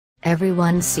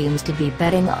Everyone seems to be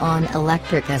betting on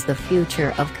electric as the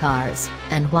future of cars,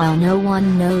 and while no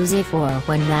one knows if or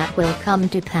when that will come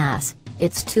to pass,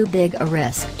 it's too big a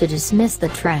risk to dismiss the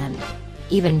trend.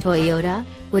 Even Toyota,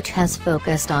 which has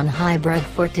focused on hybrid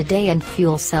for today and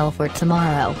fuel cell for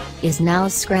tomorrow, is now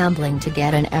scrambling to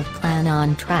get an EV plan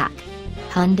on track.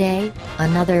 Hyundai,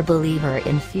 another believer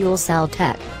in fuel cell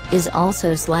tech, is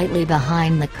also slightly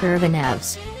behind the curve in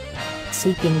EVs.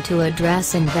 Seeking to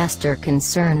address investor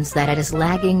concerns that it is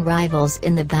lagging rivals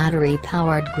in the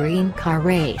battery-powered green car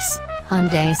race,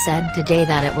 Hyundai said today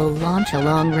that it will launch a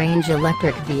long-range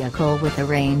electric vehicle with a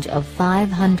range of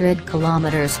 500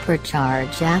 kilometers per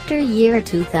charge after year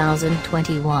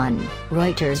 2021,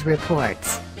 Reuters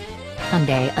reports.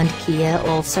 Hyundai and Kia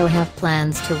also have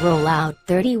plans to roll out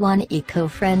 31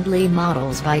 eco-friendly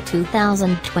models by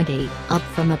 2020, up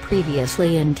from a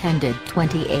previously intended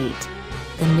 28.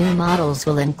 The new models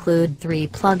will include 3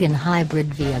 plug-in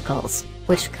hybrid vehicles,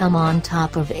 which come on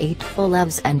top of 8 full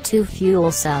EVs and 2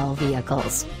 fuel cell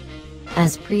vehicles.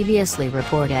 As previously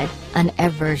reported, an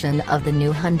EV version of the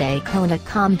new Hyundai Kona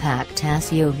compact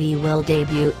SUV will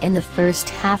debut in the first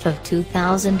half of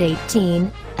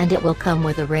 2018, and it will come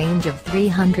with a range of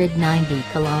 390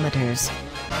 kilometers.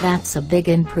 That's a big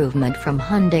improvement from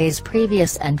Hyundai's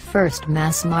previous and first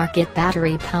mass-market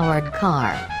battery-powered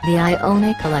car, the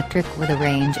Ioniq Electric, with a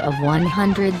range of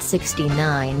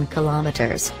 169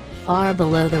 kilometers, far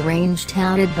below the range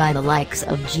touted by the likes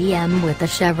of GM with the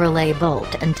Chevrolet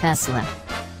Bolt and Tesla.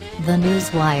 The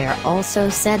Newswire also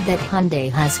said that Hyundai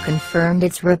has confirmed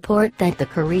its report that the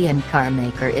Korean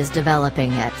carmaker is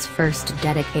developing its first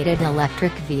dedicated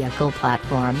electric vehicle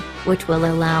platform, which will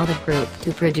allow the group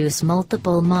to produce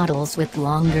multiple models with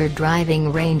longer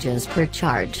driving ranges per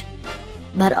charge.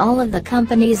 But all of the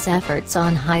company's efforts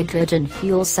on hydrogen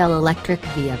fuel cell electric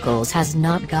vehicles has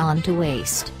not gone to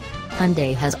waste.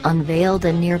 Hyundai has unveiled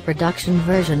a near-production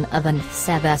version of an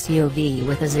FCEV SUV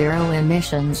with a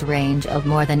zero-emissions range of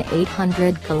more than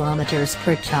 800 km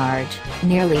per charge,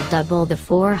 nearly double the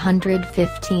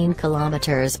 415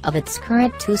 km of its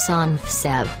current Tucson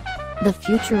FCEV. The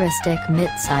futuristic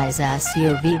midsize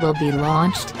SUV will be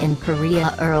launched in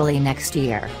Korea early next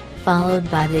year, followed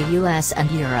by the US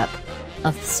and Europe.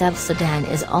 A FCEV sedan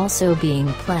is also being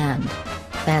planned.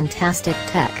 Fantastic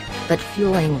tech, but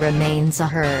fueling remains a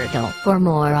hurdle. For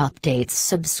more updates,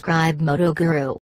 subscribe Moto Guru.